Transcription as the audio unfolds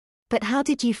But how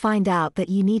did you find out that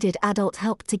you needed adult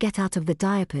help to get out of the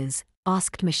diapers?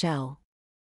 Asked Michelle.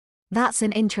 That's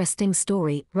an interesting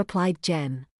story, replied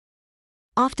Jen.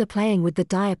 After playing with the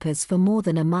diapers for more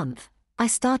than a month, I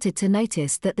started to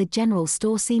notice that the general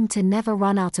store seemed to never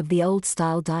run out of the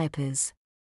old-style diapers.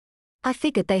 I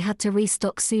figured they had to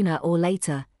restock sooner or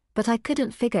later, but I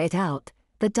couldn't figure it out.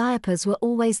 The diapers were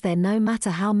always there no matter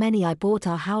how many I bought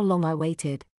or how long I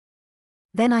waited.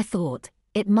 Then I thought,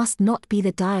 it must not be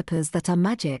the diapers that are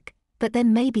magic, but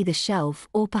then maybe the shelf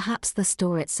or perhaps the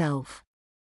store itself.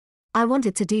 I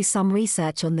wanted to do some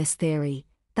research on this theory.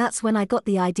 That's when I got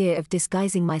the idea of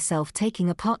disguising myself taking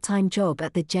a part-time job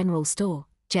at the general store,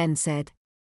 Jen said.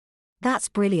 That's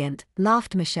brilliant,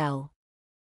 laughed Michelle.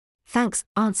 Thanks,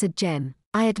 answered Jen.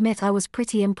 I admit I was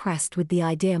pretty impressed with the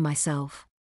idea myself.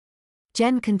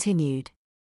 Jen continued.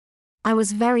 I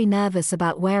was very nervous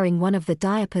about wearing one of the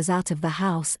diapers out of the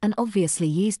house and obviously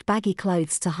used baggy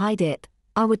clothes to hide it.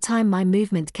 I would time my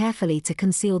movement carefully to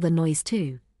conceal the noise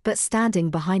too, but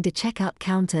standing behind a checkout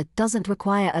counter doesn't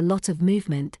require a lot of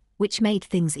movement, which made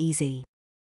things easy.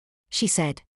 She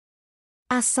said.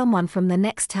 As someone from the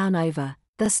next town over,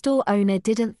 the store owner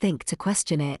didn't think to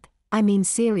question it. I mean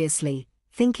seriously,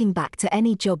 thinking back to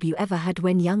any job you ever had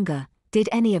when younger, did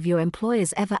any of your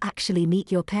employers ever actually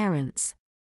meet your parents?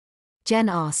 Jen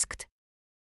asked.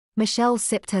 Michelle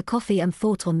sipped her coffee and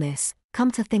thought on this.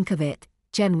 Come to think of it,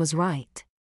 Jen was right.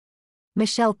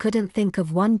 Michelle couldn't think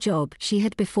of one job she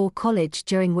had before college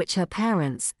during which her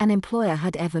parents and employer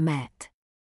had ever met.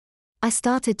 I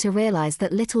started to realize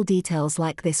that little details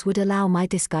like this would allow my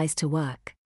disguise to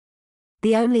work.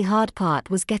 The only hard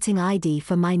part was getting ID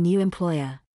for my new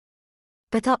employer.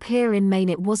 But up here in Maine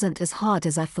it wasn't as hard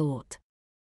as I thought.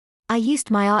 I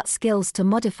used my art skills to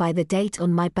modify the date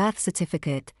on my birth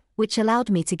certificate, which allowed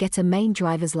me to get a Maine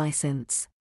driver's license.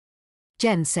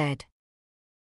 Jen said.